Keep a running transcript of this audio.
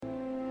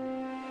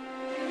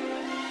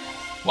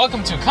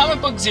Welcome to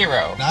Comic Book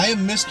Zero. And I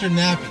am Mr.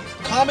 Nappy,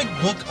 comic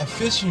book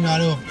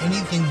aficionado of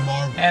anything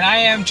Marvel. And I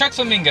am Chuck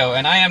Flamingo,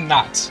 and I am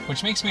not,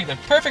 which makes me the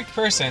perfect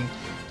person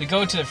to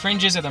go to the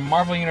fringes of the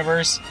Marvel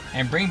Universe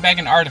and bring back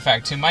an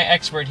artifact to my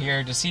expert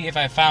here to see if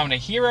I found a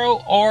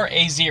hero or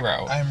a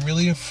zero. I'm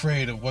really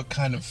afraid of what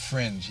kind of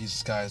fringe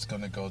this guy is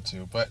going to go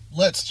to, but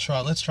let's try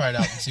it out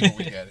and see what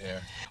we get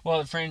here. Well,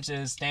 the fringe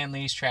is Stan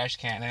Lee's trash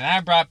can, and I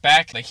brought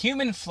back the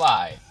Human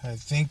Fly. I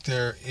think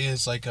there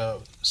is like a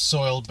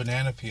soiled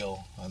banana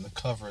peel on the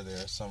cover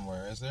there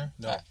somewhere, is there?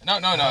 No. No,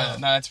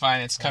 that's fine.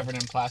 It's covered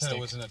in plastic. It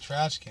was in a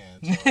trash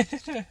can,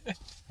 so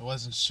I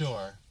wasn't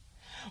sure.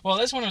 Well,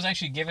 this one was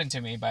actually given to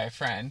me by a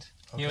friend.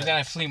 Okay. He was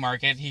at a flea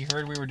market. He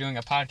heard we were doing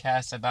a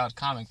podcast about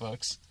comic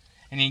books.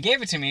 And he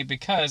gave it to me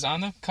because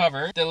on the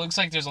cover, it looks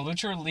like there's a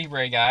Lucha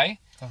Libre guy.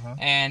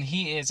 And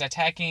he is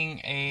attacking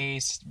a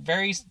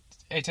very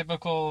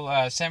atypical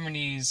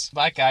 70s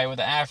black guy with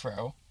an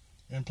afro.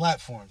 And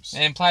platforms.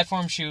 And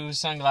platform shoes,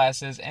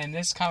 sunglasses. And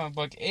this comic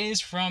book is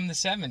from the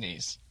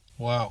 70s.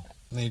 Wow.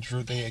 They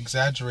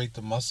exaggerate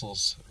the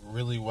muscles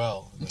really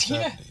well in the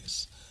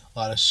 70s. A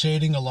lot of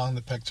shading along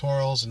the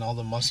pectorals and all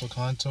the muscle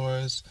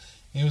contours.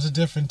 It was a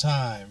different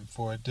time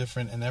for a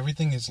different, and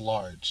everything is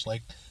large.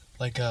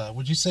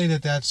 Would you say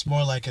that that's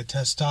more like a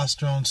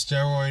testosterone,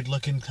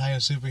 steroid-looking kind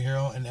of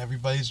superhero, and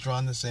everybody's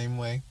drawn the same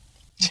way?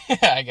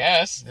 I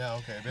guess. Yeah.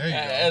 Okay. There you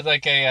go.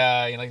 Like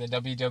the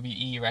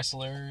WWE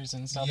wrestlers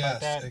and stuff like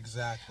that. Yes,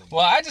 exactly.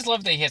 Well, I just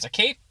love that he has a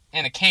cape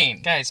and a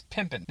cane. Guy's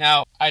pimping.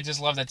 Now, I just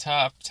love the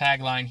top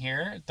tagline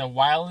here. The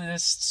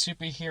wildest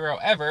superhero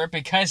ever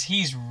because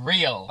he's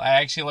real.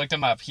 I actually looked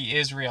him up. He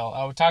is real.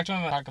 I'll talk to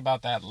him and talk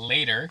about that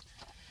later.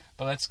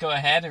 But let's go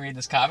ahead and read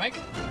this comic.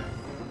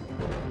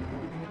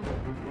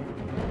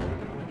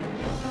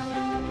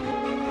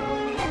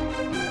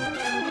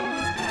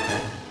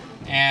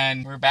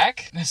 And we're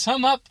back to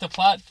sum up the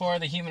plot for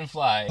the Human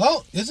Fly.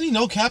 Well, isn't he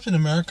no Captain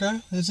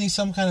America? Isn't he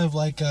some kind of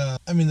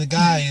the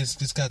guy has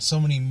just got so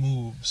many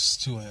moves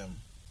to him.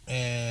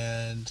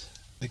 And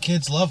the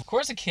kids love him. Of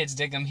course the kids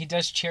dig him. He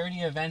does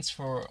charity events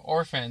for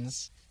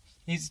orphans.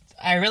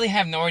 I really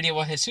have no idea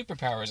what his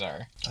superpowers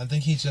are. I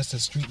think he's just a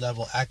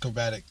street-level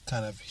acrobatic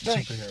kind of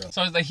superhero.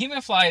 So the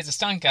Human Fly is a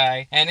stunt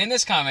guy, and in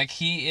this comic,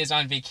 he is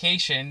on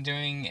vacation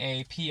doing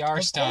a PR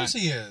stunt. Of course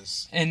he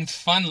is. In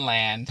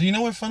Funland. Do you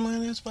know where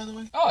Funland is, by the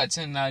way? Oh, it's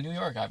in New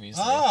York,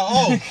 obviously.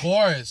 Oh, of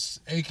course.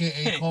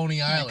 A.K.A.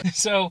 Coney Island.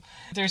 So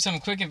there's some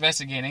quick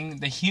investigating.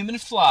 The Human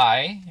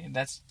Fly,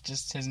 that's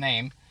just his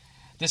name,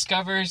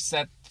 discovers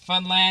that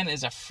Funland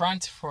is a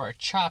front for a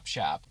chop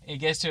shop. He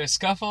gets to a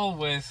scuffle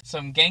with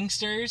some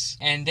gangsters,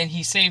 and then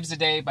he saves the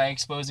day by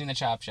exposing the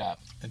chop shop.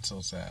 It's so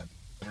sad.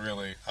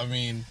 Really. I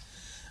mean,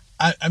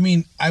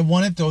 I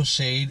wanted to throw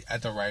shade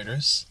at the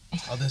writers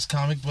of this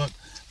comic book,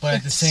 but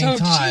at the same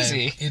time,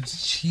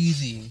 it's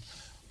cheesy.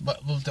 But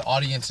the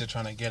audience they're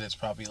trying to get is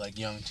probably like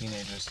young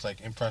teenagers,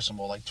 like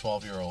impressionable, like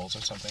 12-year-olds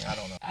or something. I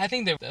don't know. I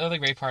think the other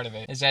great part of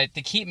it is that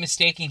they keep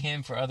mistaking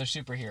him for other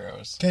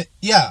superheroes.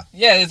 Yeah.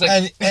 Yeah, it's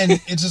like... and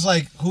it's just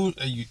like, who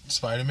are you,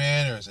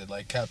 Spider-Man, or is it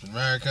like Captain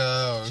America,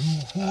 or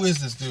who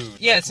is this dude?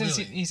 Yeah, since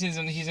really?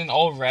 he's in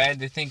all red,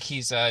 they think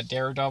he's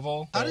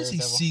Daredevil. How does he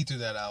see through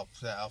that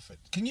outfit?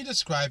 Can you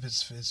describe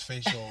his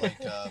facial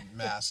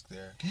mask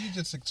there? Can you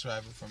just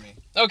describe it for me?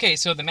 Okay,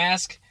 so the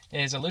mask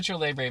is a Lucha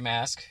Libre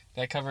mask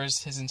that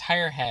covers his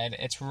entire head.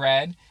 It's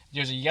red.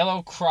 There's a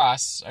yellow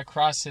cross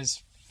across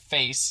his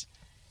face,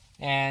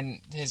 and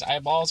his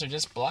eyeballs are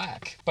just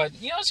black. But,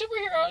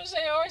 superheroes,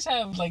 they always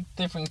have,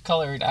 different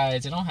colored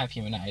eyes. They don't have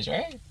human eyes,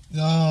 right?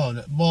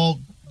 No. Well,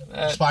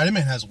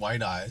 Spider-Man has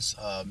white eyes.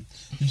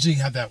 Usually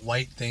you have that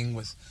white thing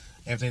with...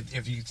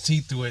 If you see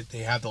through it, they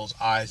have those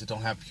eyes that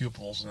don't have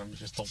pupils in them,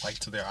 just the white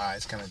to their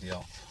eyes kind of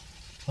deal.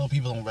 Well,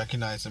 people don't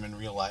recognize them in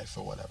real life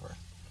or whatever.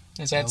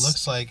 It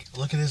looks like,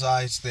 look at his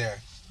eyes there.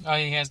 Oh,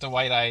 he has the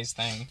white eyes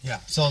thing. Yeah,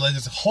 so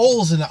there's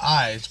holes in the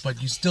eyes,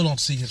 but you still don't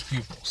see his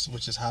pupils,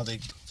 which is how so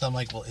I'm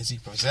like, well, is he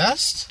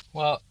possessed?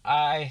 Well,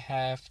 I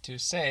have to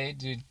say,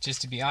 dude,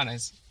 just to be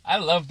honest, I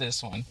love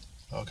this one.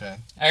 Okay.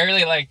 I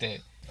really liked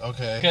it.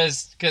 Okay.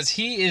 Because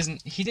he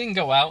didn't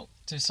go out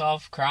to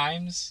solve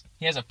crimes.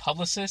 He has a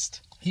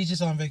publicist. He's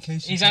just on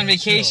vacation. He's on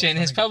vacation.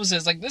 His publicist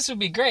is like, this would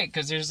be great,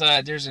 because there's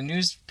a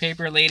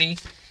newspaper lady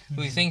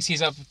who thinks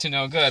he's up to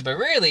no good, but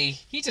really,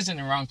 he's just in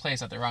the wrong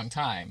place at the wrong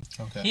time.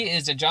 Okay. He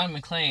is the John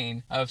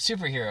McClane of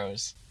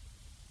superheroes.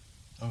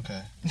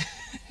 Okay.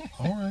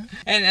 All right.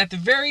 And at the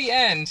very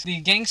end,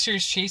 the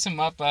gangsters chase him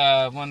up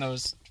one of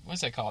those,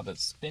 what's that called? The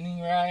spinning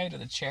ride? Or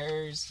the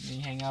chairs?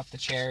 You hang up the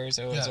chairs?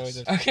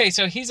 Yes. Okay,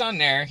 so he's on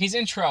there. He's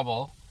in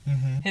trouble.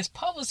 Mm-hmm. His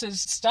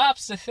publicist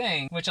stops the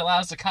thing, which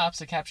allows the cops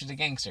to capture the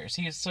gangsters.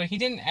 So he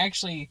didn't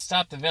actually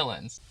stop the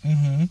villains.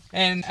 Mm-hmm.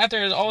 And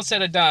after it's all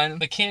said and done,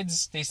 the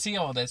kids, they see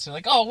all this. They're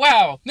like, oh,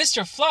 wow,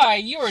 Mr. Fly,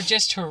 you are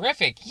just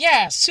terrific.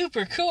 Yeah,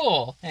 super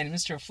cool. And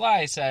Mr.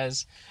 Fly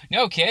says,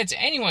 no, kids,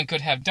 anyone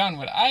could have done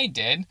what I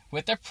did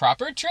with the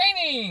proper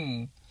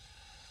training.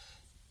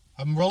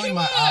 I'm rolling Come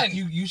my on. eye.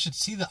 You should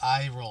see the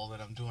eye roll that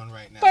I'm doing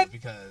right now,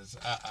 because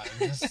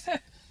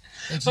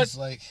It's But just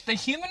like the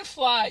human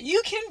fly,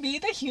 you can be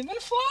the human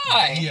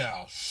fly.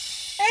 yeah.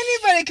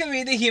 Anybody can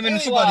be the human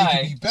Anybody fly.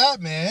 could be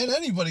Batman.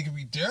 Anybody could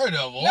be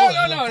Daredevil.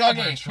 No. Proper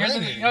Okay.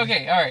 training.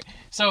 Okay. All right.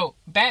 So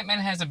Batman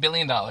has $1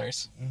 billion.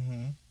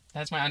 Mm-hmm.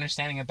 That's my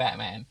understanding of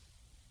Batman.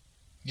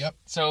 Yep.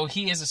 So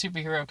he is a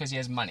superhero because he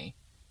has money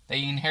that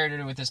he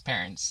inherited with his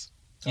parents.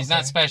 He's Okay.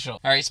 not special.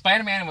 All right.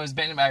 Spider-Man was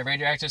bitten by a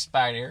radioactive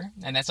spider,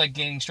 and that's like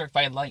getting struck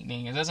by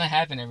lightning. It doesn't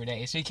happen every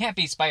day, so he can't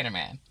be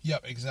Spider-Man.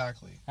 Yep.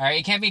 Exactly. All right.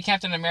 He can't be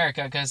Captain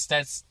America because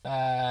that's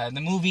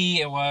the movie.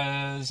 It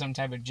was some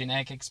type of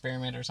genetic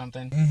experiment or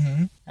something.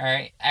 Mm-hmm. All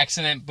right.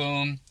 Accident.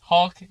 Boom.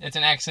 Hulk. It's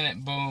an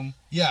accident. Boom.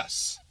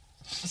 Yes.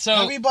 So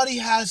Everybody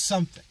has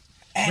something.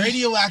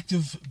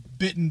 Radioactive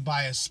bitten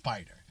by a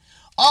spider.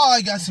 Oh,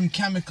 I got some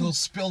chemicals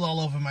spilled all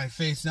over my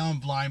face. Now I'm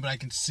blind, but I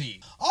can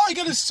see. Oh, I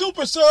got a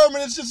super serum,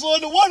 and it's just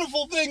a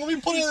wonderful thing. Let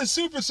me put in a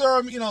super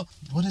serum. You know,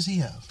 what does he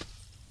have?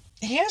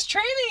 he has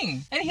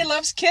training, and he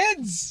loves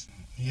kids.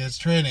 He has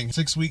training.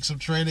 6 weeks of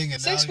training.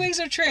 And 6 weeks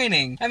of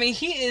training. I mean,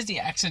 he is the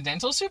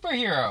accidental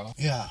superhero.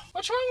 Yeah.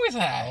 What's wrong with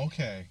that?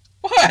 Okay.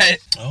 What?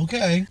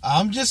 Okay.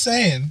 I'm just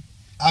saying.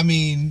 I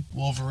mean,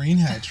 Wolverine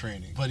had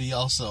training, but he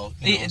also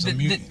was a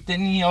mutant.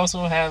 Didn't he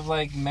also have,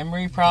 like,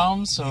 memory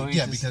problems? So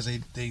yeah, because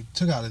they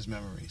took out his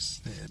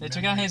memories. They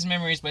took out his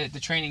memories, but the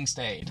training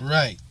stayed.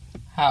 Right.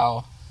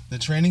 How? The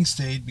training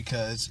stayed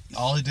because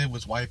all he did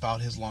was wipe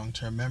out his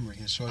long-term memory,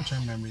 his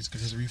short-term memories,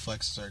 because his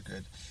reflexes are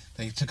good.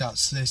 They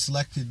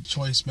selected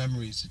choice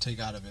memories to take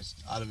out of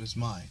his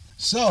mind.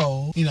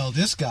 So,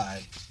 this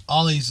guy,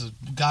 he's a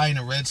guy in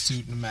a red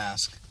suit and a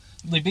mask.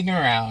 Leaping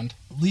around.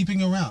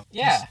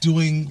 Yeah. He's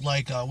doing,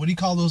 like, what do you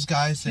call those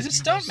guys? He's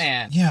a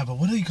stuntman. Yeah, but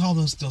what do you call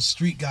those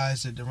street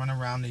guys that run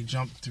around, they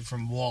jump through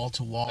from wall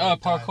to wall? Oh,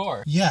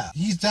 parkour. Yeah,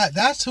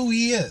 that's who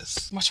he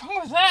is. What's wrong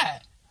with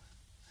that?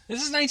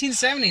 This is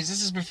 1970s.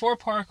 This is before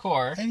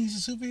parkour. And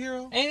he's a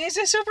superhero? And he's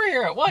a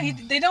superhero. Well,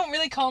 they don't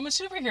really call him a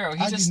superhero.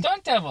 He's a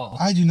stunt devil.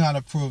 I do not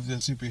approve the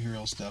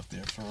superhero stuff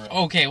there, for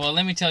real. Okay, well,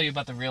 let me tell you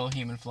about the real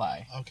human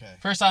fly. Okay.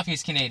 First off,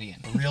 he's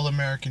Canadian. A real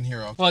American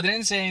hero. Well, they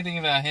didn't say anything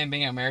about him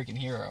being an American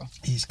hero.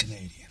 He's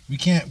Canadian. We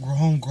can't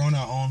grown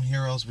our own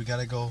heroes. We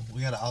gotta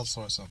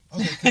outsource them.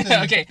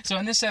 Okay, okay, so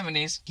in the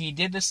 70s, he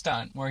did the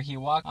stunt where he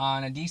walked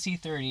on a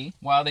DC-30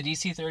 while the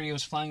DC-30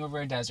 was flying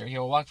over a desert. He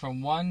would walk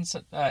from one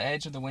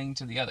edge of the wing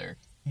to the other.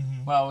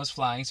 Mm-hmm. While it was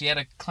flying, so he had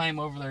to climb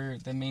over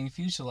the main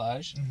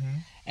fuselage,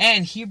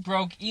 and he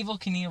broke Evel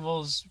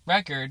Knievel's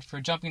record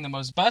for jumping the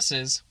most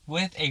buses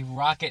with a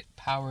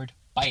rocket-powered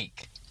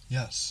bike.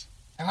 Yes.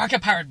 A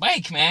rocket-powered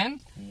bike, man!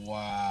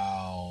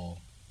 Wow.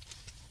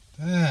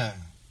 Yeah.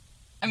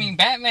 I mean,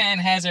 Batman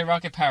has a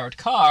rocket-powered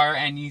car,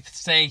 and you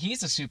say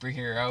he's a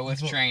superhero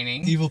with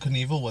training. Evel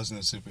Knievel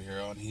wasn't a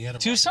superhero, and he had a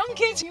To some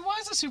kids, he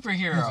was a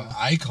superhero. He's an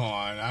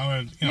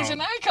icon. He's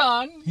an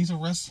icon. He's a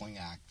wrestling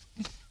act.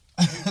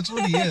 That's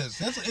what he is.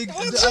 Who's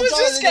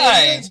this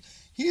guy?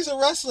 He's a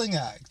wrestling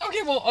act.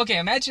 Okay,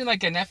 imagine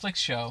like a Netflix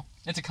show.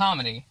 It's a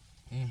comedy.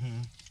 Mm-hmm.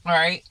 All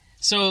right,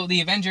 so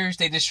the Avengers,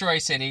 they destroy a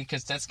city,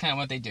 because that's kind of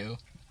what they do.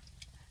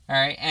 All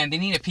right, and they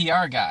need a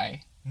PR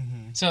guy.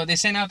 Mm-hmm. So they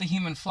send out the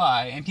human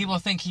fly, and people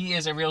think he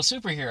is a real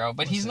superhero,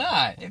 but he's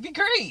not. It'd be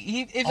great.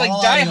 It's like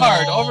Die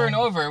Hard over and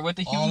over with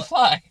the human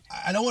fly.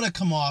 I don't want to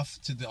come off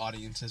to the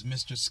audience as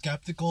Mr.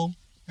 Skeptical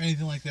or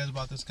anything like that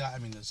about this guy. I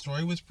mean, the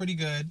story was pretty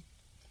good.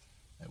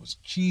 It was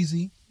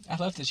cheesy. I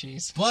love the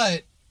cheese.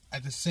 But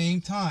at the same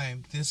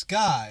time, this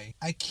guy,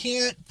 I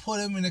can't put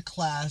him in a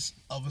class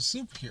of a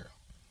superhero.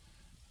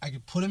 I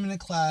could put him in a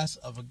class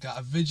of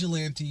a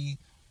vigilante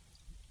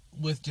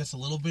with just a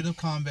little bit of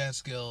combat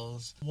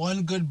skills.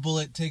 One good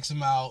bullet takes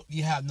him out.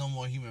 You have no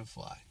more human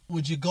fly.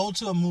 Would you go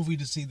to a movie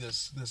to see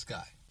this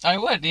guy? I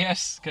would,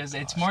 yes, because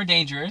it's more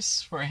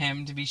dangerous for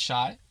him to be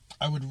shot.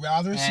 I would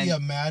rather see a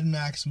Mad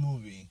Max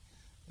movie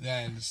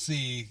than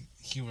see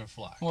human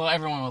fly. Well,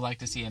 everyone would like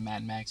to see a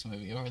Mad Max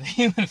movie over the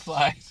human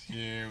fly.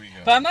 Here we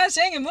go. But I'm not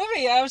saying a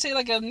movie. I would say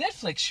like a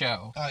Netflix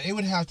show. It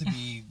would have to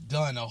be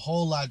done a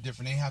whole lot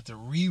different. They have to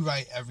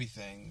rewrite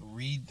everything.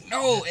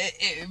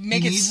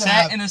 Make it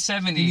set in the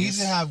 70s. He needs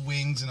to have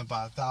wings and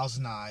about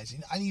 1,000 eyes.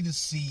 I need to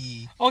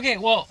see. Okay,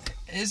 well,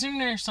 isn't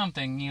there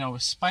something,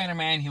 with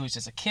Spider-Man, he was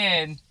just a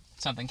kid.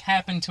 Something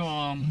happened to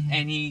him,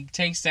 and he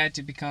takes that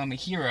to become a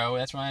hero.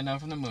 That's what I know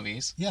from the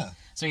movies. Yeah.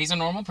 So he's a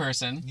normal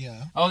person.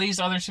 Yeah. All these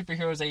other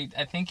superheroes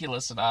I think you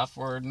listed off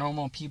were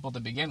normal people to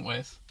begin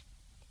with.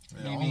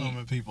 Yeah, all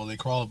normal people. They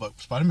crawl, but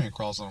Spider-Man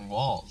crawls on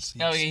walls.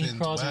 He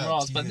crawls on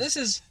walls. But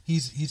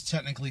he's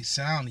technically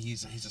sound.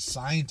 He's a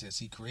scientist.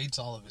 He creates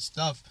all of his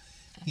stuff.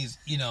 He's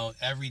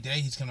every day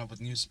he's coming up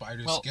with new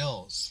spider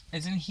skills.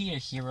 Isn't he a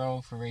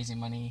hero for raising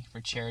money for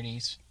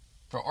charities,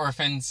 for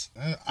orphans?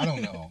 I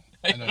don't know.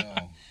 I don't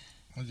know.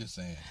 I'm just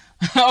saying.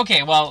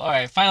 Okay, well, all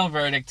right. Final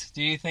verdict.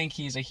 Do you think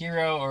he's a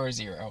hero or a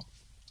 0?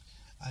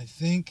 I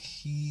think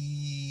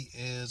he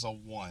is a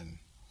 1.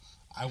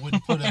 I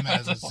wouldn't put him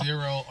as a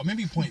 0, or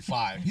maybe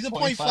 0.5. He's a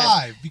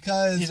 0.5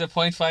 because he's a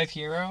 0.5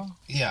 hero.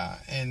 Yeah,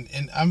 and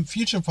on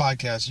future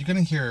podcasts, you're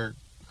gonna hear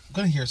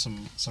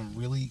some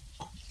really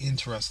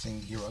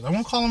interesting heroes. I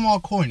won't call them all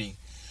corny,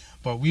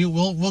 But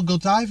we'll go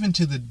dive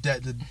into the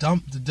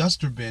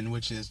duster bin,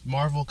 which is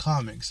Marvel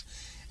Comics,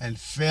 and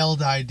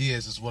failed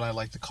ideas is what I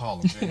like to call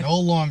them. They're no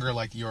longer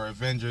like your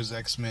Avengers,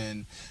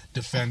 X-Men,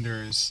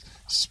 Defenders,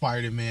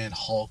 Spider-Man,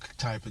 Hulk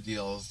type of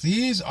deals.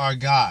 These are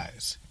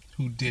guys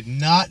who did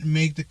not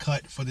make the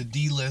cut for the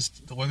D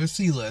list or the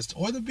C list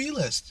or the B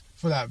list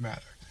for that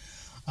matter.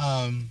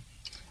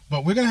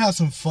 But we're gonna have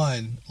some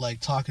fun, like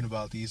talking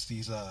about these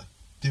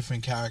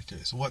different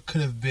characters, what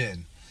could have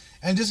been,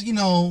 and just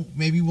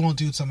maybe we won't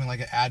do something like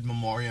an ad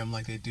memoriam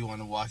like they do on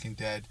The Walking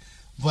Dead.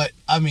 But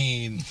I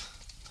mean,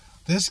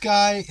 this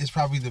guy is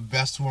probably the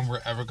best one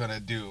we're ever gonna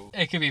do.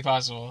 It could be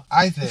possible.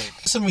 I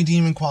think some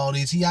redeeming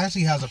qualities. He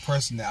actually has a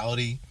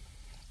personality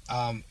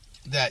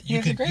that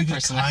you could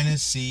kind of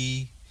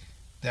see.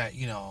 That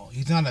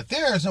he's not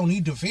there's no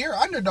need to fear,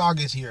 underdog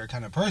is here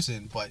kind of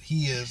person, but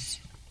he is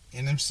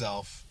in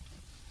himself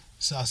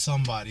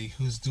somebody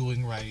who's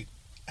doing right,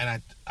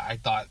 and I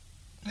thought,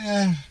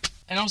 And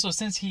also,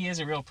 since he is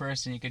a real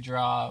person, you could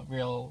draw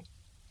real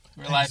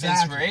life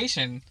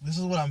inspiration. This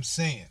is what I'm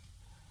saying.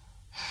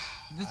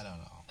 I don't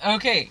know.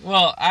 Okay,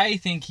 well, I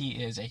think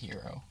he is a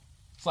hero,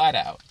 flat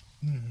out.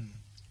 Mm-hmm.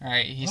 All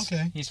right,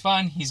 he's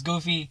fun, he's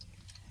goofy.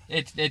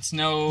 It's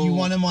no. You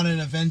want him on an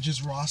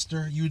Avengers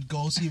roster? You would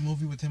go see a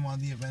movie with him on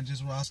the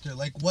Avengers roster?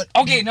 Like what?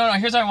 Okay, no.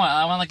 Here's what I want.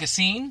 I want like a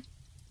scene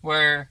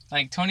where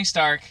like Tony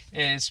Stark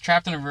is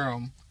trapped in a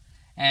room,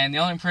 and the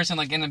only person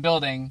like in the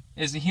building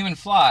is the Human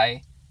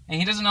Fly, and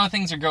he doesn't know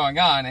things are going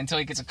on until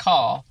he gets a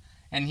call,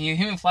 and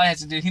Human Fly has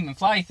to do Human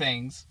Fly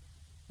things,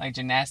 like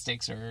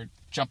gymnastics or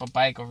jump a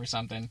bike over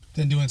something.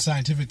 Then doing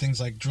scientific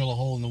things like drill a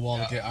hole in the wall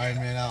to get Iron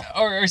Man out.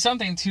 Or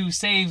something to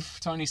save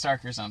Tony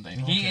Stark or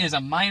something. Okay. He is a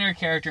minor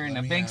character in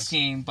a big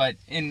scheme, but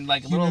in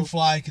like Human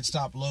Fly could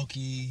stop Loki,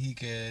 he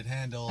could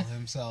handle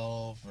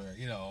himself, or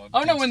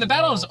Oh no, when the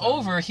battle is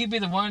over, he'd be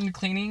the one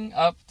cleaning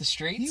up the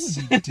streets.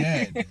 He would be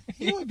dead.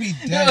 He would be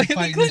dead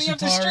fighting the up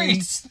the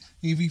streets.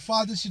 If he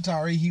fought the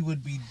Chitauri, he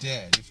would be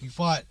dead. If he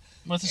fought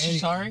What's the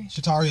Chitauri?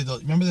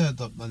 Chitauri, remember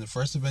in the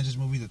first Avengers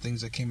movie, the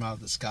things that came out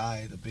of the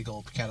sky, the big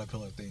old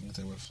caterpillar things.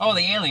 They were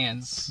the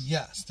aliens.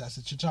 Yes, that's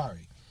the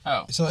Chitauri.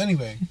 Oh. So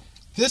anyway,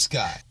 this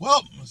guy.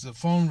 Well, as the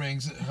phone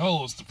rings,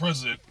 hello, it's the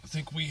president. I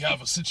think we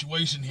have a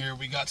situation here.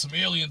 We got some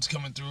aliens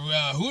coming through.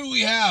 Who do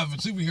we have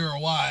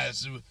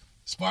superhero-wise?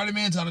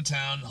 Spider-Man's out of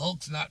town.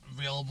 Hulk's not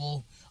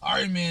available.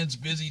 Iron Man's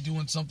busy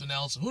doing something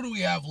else. Who do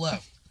we have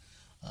left?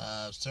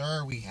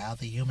 Sir, we have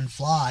the Human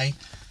Fly.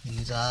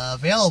 He's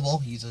available.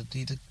 He's a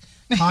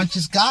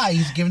conscious guy.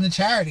 He's giving to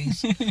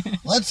charities.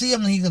 Let's see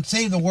him. He can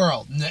save the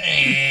world.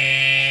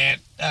 I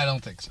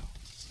don't think so.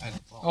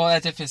 Well,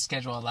 that's if his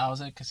schedule allows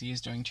it, because he is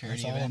doing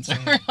charity events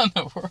around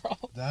the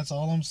world. That's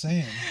all I'm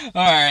saying.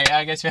 All right,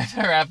 I guess we have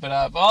to wrap it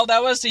up. Well,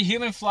 that was the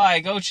Human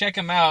Fly. Go check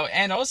him out.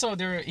 And also,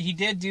 he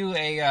did do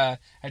a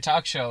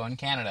talk show in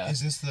Canada.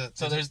 Is this the?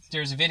 So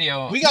there's a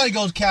video. We gotta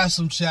go cash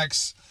some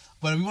checks.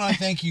 But we want to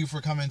thank you for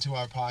coming to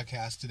our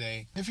podcast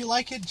today. If you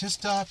like it,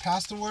 just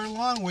pass the word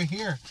along. We're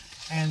here.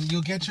 And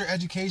you'll get your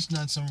education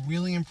on some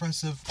really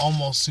impressive,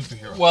 almost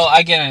superheroes. Well,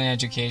 I get an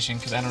education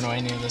because I don't know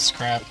any of this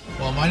crap.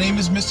 Well, my name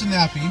is Mr.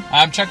 Nappy.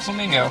 I'm Chuck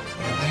Flamingo.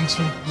 And thanks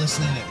for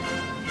listening in.